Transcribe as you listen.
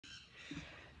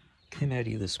Came out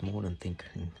here this morning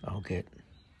thinking I'll get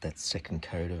that second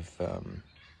coat of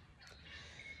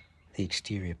the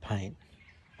exterior paint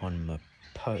on my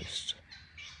post,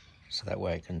 so that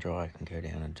way it can dry. I can go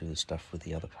down and do the stuff with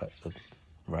the other the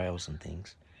rails and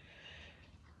things.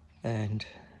 And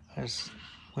I just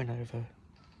went over,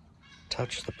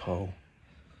 touched the pole,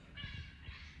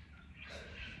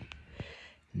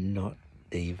 not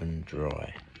even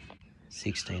dry.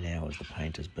 16 hours the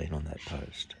paint has been on that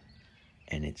post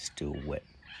and it's still wet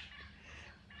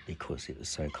because it was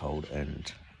so cold,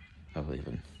 and I've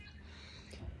even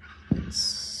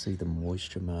see the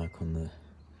moisture mark on the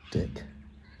deck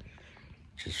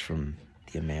just from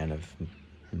the amount of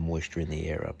moisture in the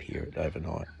air up here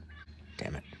overnight.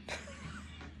 Damn it.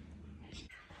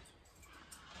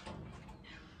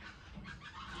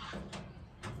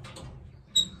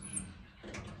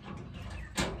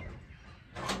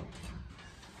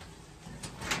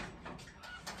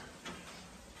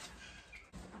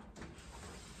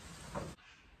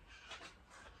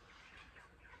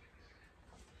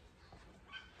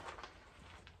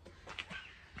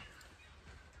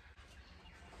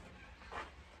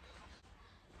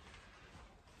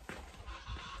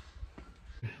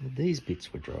 These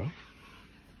bits were dry,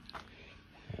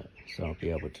 so I'll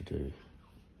be able to do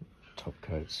top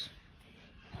coats.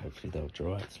 Hopefully they'll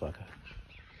dry. It's like a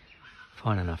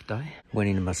fine enough day. Went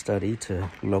into my study to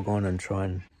log on and try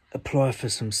and apply for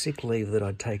some sick leave that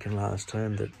I'd taken last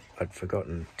term that I'd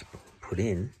forgotten to put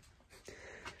in.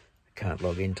 Can't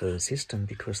log into the system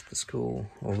because the school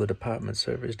or the department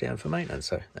server is down for maintenance,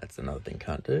 so that's another thing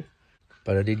can't do.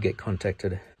 But I did get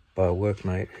contacted by a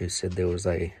workmate who said there was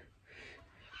a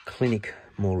clinic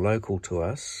more local to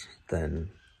us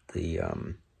than the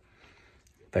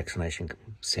vaccination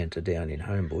centre down in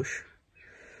Homebush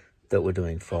that were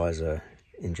doing Pfizer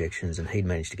injections, and he'd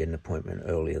managed to get an appointment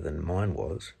earlier than mine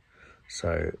was.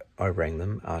 So I rang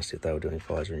them, asked if they were doing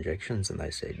Pfizer injections, and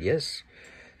they said yes.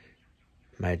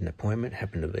 Made an appointment,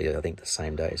 happened to be I think the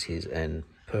same day as his, and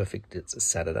perfect, it's a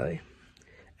Saturday.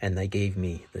 And they gave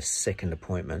me the second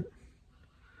appointment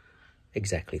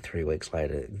exactly 3 weeks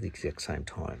later at the exact same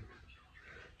time.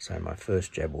 So my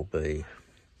first jab will be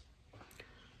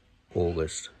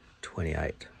August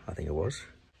 28, I think it was.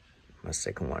 My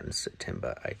second one is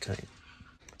September 18.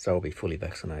 So I'll be fully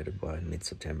vaccinated by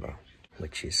mid-September,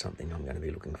 which is something I'm going to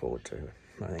be looking forward to,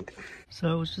 I think.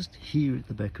 So I was just here at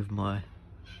the back of my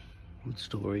wood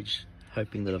storage,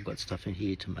 hoping that I've got stuff in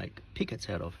here to make pickets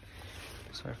out of.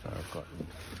 So far I've got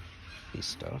this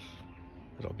stuff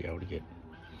that I'll be able to get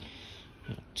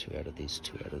 2 out of this,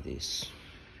 2 out of this,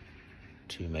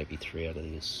 2, maybe 3 out of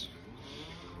this,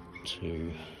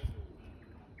 2,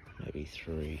 maybe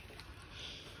 3.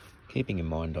 Keeping in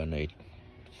mind I need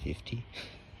 50.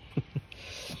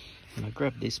 And I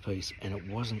grabbed this piece and it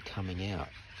wasn't coming out.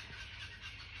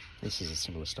 This is a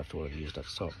similar stuff to what I've used up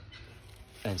top.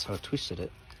 And so I twisted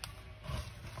it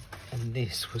and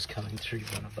this was coming through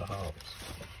one of the holes.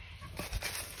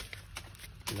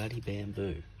 Bloody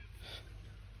bamboo.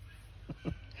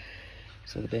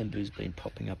 So the bamboo's been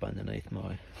popping up underneath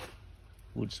my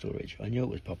wood storage. I knew it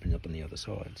was popping up on the other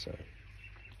side, so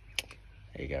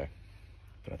there you go.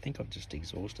 But I think I've just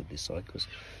exhausted this side, because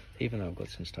even though I've got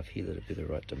some stuff here that'll be the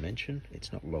right dimension,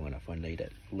 it's not long enough. I need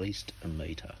at least a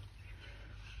metre,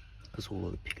 because all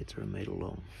of the pickets are a metre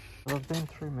long. Well, I've been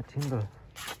through my timber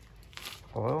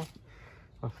pile.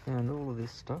 I've found all of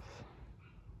this stuff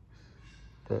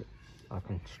that I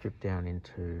can strip down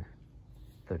into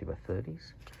 30 by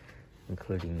 30s,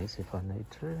 including this if I need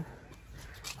to.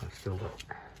 I've still got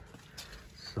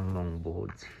some long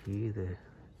boards here.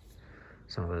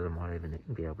 Some of those I might even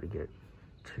be able to get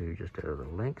 2 just out of the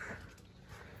length.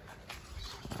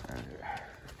 So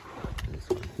this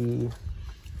one here,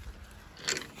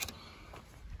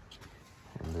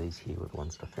 and these here were the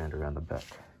ones I found around the back.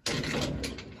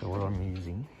 So what I'm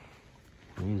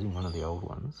using one of the old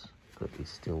ones that is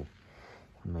still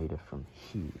a metre from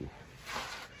here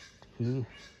to here.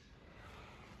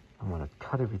 I'm going to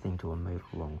cut everything to a metre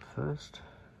long first,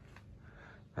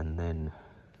 and then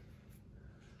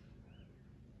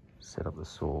set up the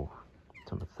saw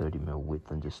to a 30mm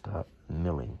width and just start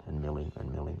milling and milling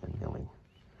and milling and milling.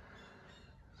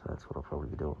 So that's what I'll probably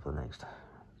be doing for the next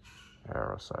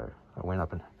hour or so. I went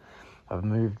up and I've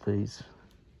moved these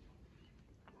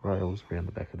rails around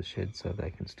the back of the shed so they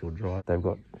can still dry. They've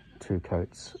got 2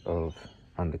 coats of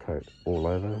undercoat all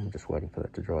over. I'm just waiting for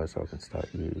that to dry so I can start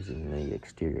using the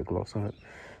exterior gloss on it.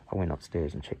 I went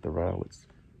upstairs and checked the rail.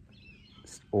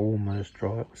 It's almost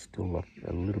dry. It was still like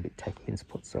a little bit tacky in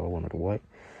spots, so I wanted to wait.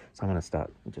 So I'm going to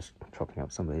start just chopping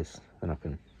up some of this, then I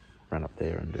can run up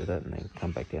there and do that, and then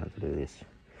come back down to do this.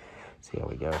 See how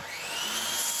we go.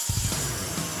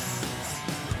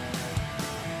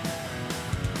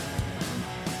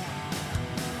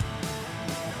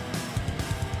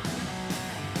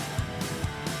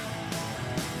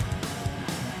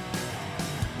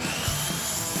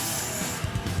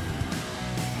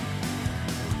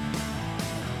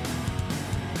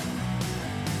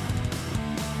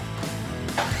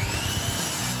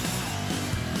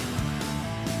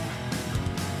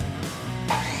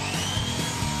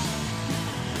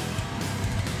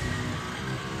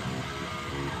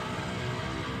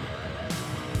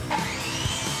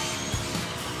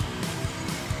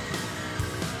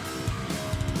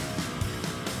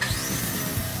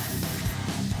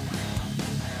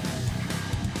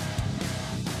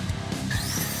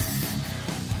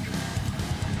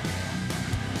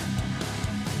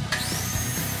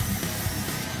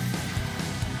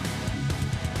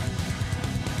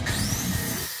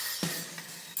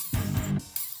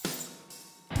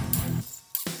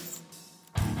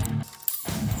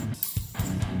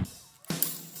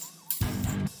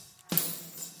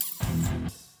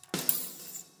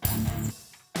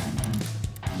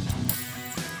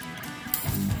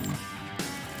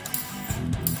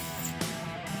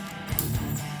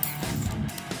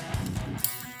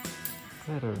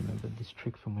 I remembered this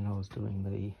trick from when I was doing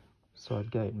the side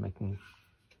gate, making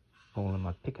all of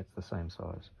my pickets the same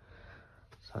size.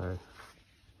 So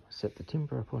set the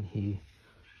timber up on here,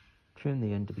 trim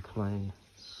the end to be clean,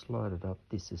 slide it up.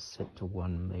 This is set to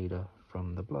 1 meter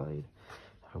from the blade.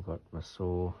 I've got my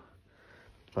saw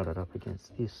butted up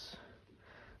against this.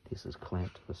 This is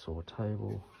clamped to the saw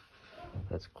table.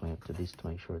 That's clamped to this to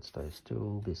make sure it stays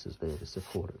still. This is there to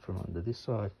support it from under this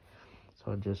side.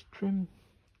 So I just trim,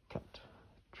 cut,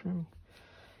 trim,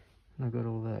 and I got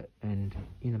all that. And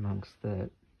in amongst that,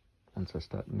 once I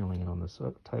start milling it on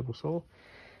the table saw,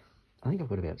 I think I've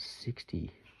got about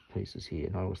 60 pieces here,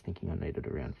 and I was thinking I needed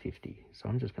around 50. So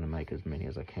I'm just going to make as many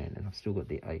as I can, and I've still got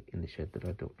the 8 in the shed that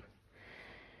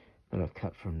I've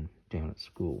cut from down at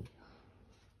school.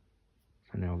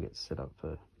 So now I'll get set up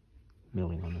for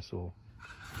milling on the saw.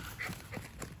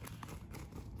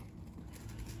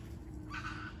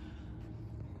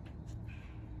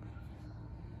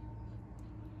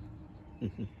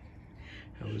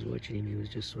 I was watching him, he was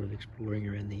just sort of exploring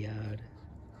around the yard,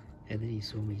 and then he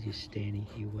saw me just standing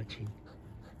here watching.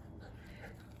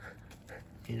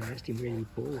 And I asked him where he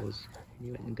was, and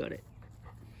he went and got it.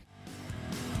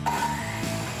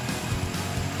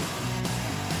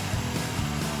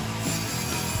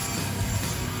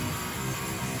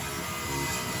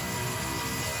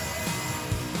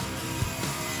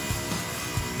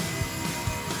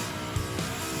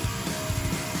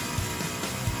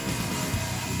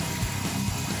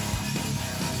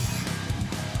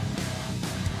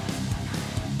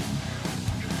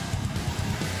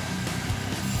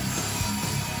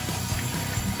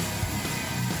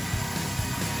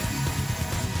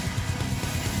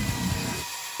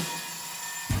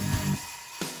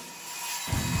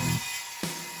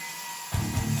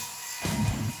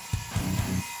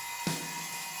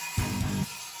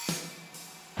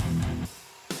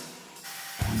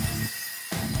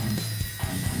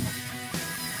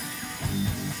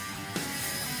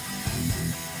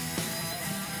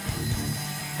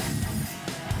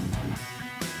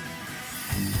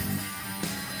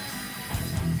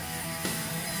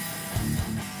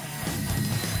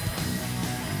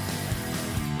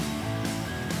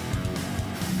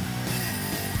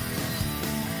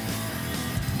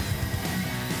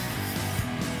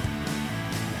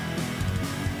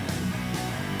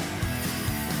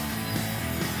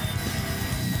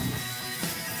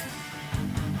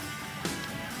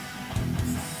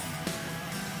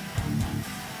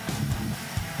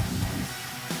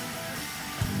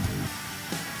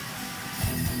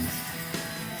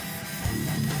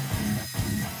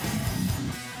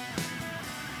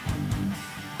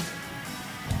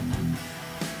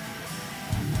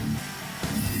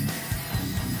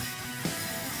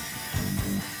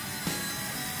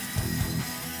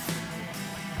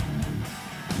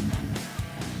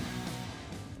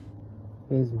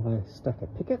 Here's my stack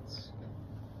of pickets.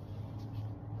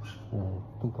 I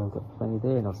think I've got plenty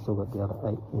there, and I've still got the other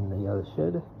 8 in the other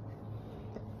shed.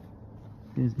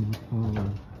 Here's my pile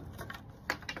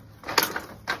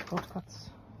of crosscuts.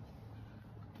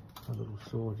 My little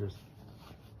saw just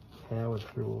powered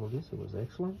through all of this. It was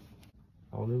excellent.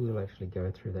 I will actually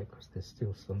go through that because there's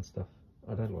still some stuff.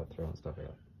 I don't like throwing stuff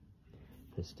out.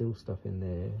 There's still stuff in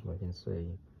there, like you can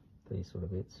see, these sort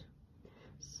of bits.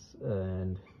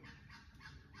 And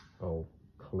I'll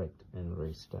collect and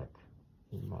restack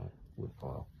in my wood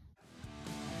pile.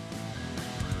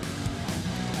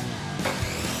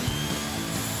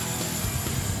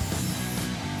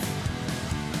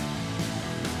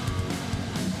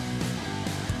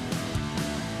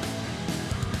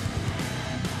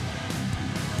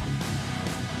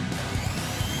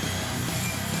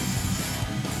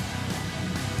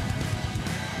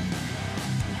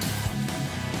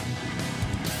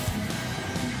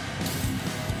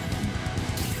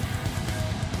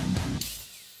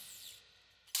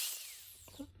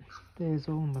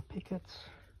 there's all my pickets,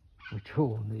 which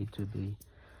all need to be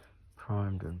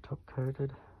primed and top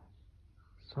coated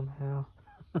somehow.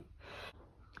 I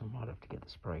might have to get the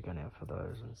spray gun out for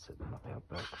those and set them up out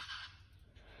back.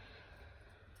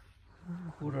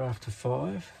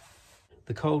 5:15.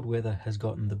 The cold weather has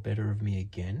gotten the better of me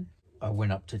again. I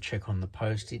went up to check on the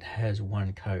post. It has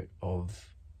one coat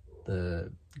of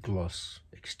the gloss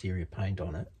exterior paint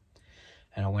on it,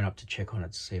 and I went up to check on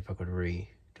it to see if I could redo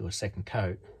a second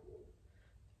coat,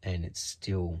 and it's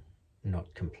still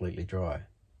not completely dry.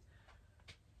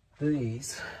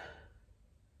 These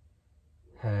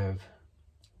have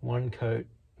one coat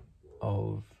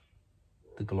of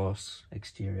the gloss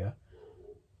exterior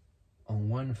on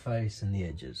one face and the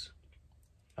edges.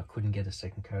 I couldn't get a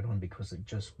second coat on because it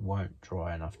just won't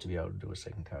dry enough to be able to do a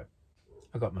second coat.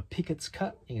 I got my pickets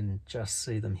cut. You can just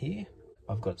see them here.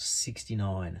 I've got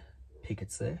 69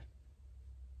 pickets there.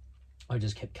 I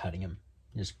just kept cutting them.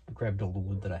 Just grabbed all the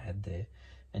wood that I had there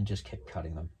and just kept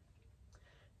cutting them.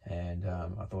 And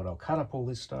I thought I'll cut up all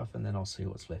this stuff and then I'll see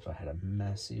what's left. I had that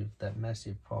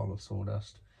massive pile of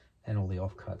sawdust and all the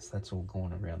offcuts. That's all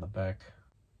gone around the back.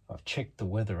 I've checked the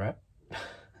weather app.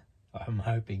 I'm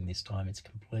hoping this time it's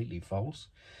completely false,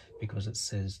 because it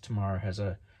says tomorrow has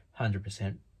a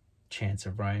 100% chance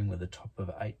of rain with a top of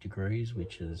 8 degrees,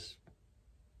 which is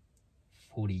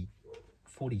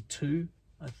 42,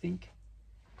 I think,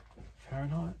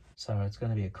 Fahrenheit. So it's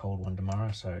going to be a cold one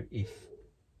tomorrow. So if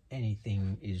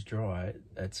anything is dry,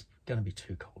 it's going to be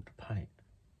too cold to paint.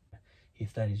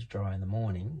 If that is dry in the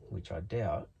morning, which I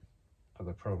doubt, I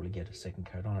could probably get a second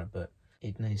coat on it, but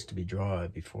it needs to be dry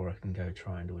before I can go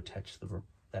trying to attach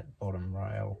that bottom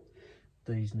rail.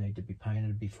 These need to be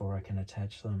painted before I can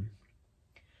attach them.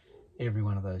 Every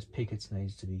one of those pickets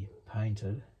needs to be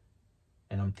painted,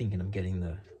 and I'm thinking of getting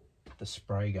the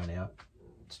spray gun out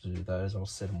to do those. I'll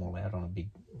set them all out on a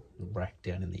big rack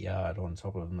down in the yard on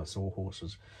top of my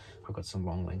sawhorses. I've got some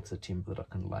long lengths of timber that I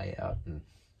can lay out and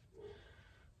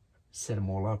set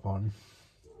them all up on.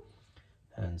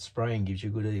 And spraying gives you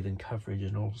good even coverage,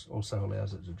 and also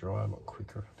allows it to dry a lot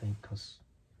quicker, I think, because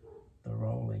the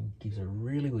rolling gives a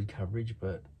really good coverage,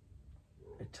 but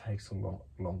it takes a lot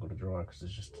longer to dry because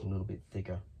it's just a little bit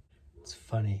thicker. It's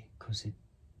funny because it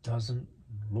doesn't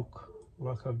look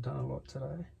like I've done a lot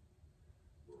today,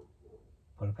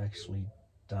 but I've actually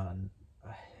done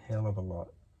a hell of a lot,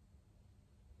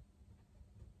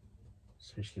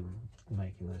 especially with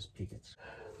making those pickets.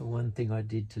 The one thing I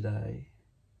did today,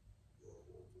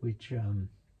 which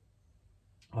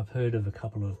I've heard of a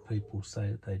couple of people say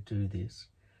that they do this,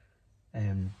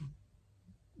 and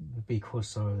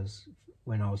because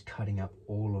when I was cutting up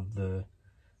all of the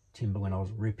timber, when I was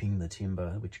ripping the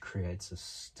timber, which creates a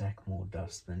stack more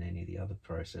dust than any of the other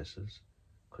processes,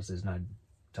 because there's no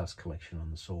dust collection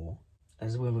on the saw,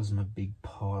 as well as my big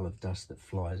pile of dust that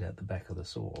flies out the back of the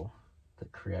saw that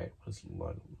was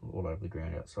all over the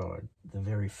ground outside. The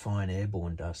very fine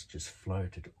airborne dust just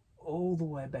floated all the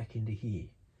way back into here,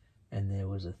 and there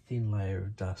was a thin layer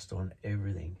of dust on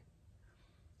everything.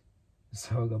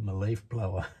 So I got my leaf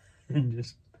blower and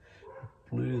just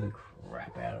blew the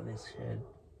crap out of this shed.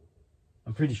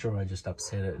 I'm pretty sure I just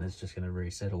upset it and it's just going to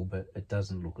resettle, but it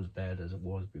doesn't look as bad as it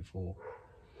was before.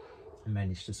 I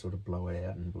managed to sort of blow it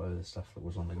out and blow the stuff that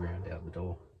was on the ground out the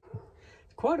door.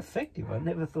 It's quite effective. I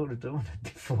never thought of doing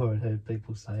it before. I'd heard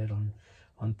people say it on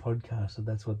podcasts that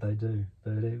that's what they do,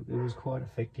 but it was quite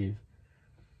effective.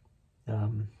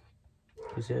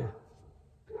 Because yeah,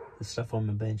 the stuff on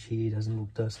my bench here doesn't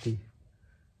look dusty.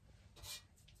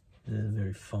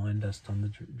 Very fine dust on the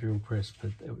drill press,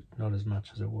 but not as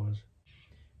much as it was.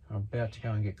 I'm about to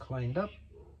go and get cleaned up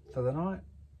for the night,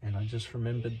 and I just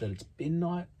remembered that it's bin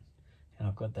night, and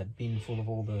I've got that bin full of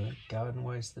all the garden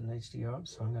waste that needs to go up,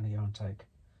 so I'm going to go and take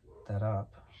that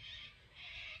up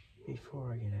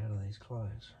before I get out of these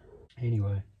clothes.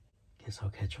 Anyway, guess I'll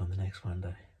catch you on the next one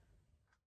day.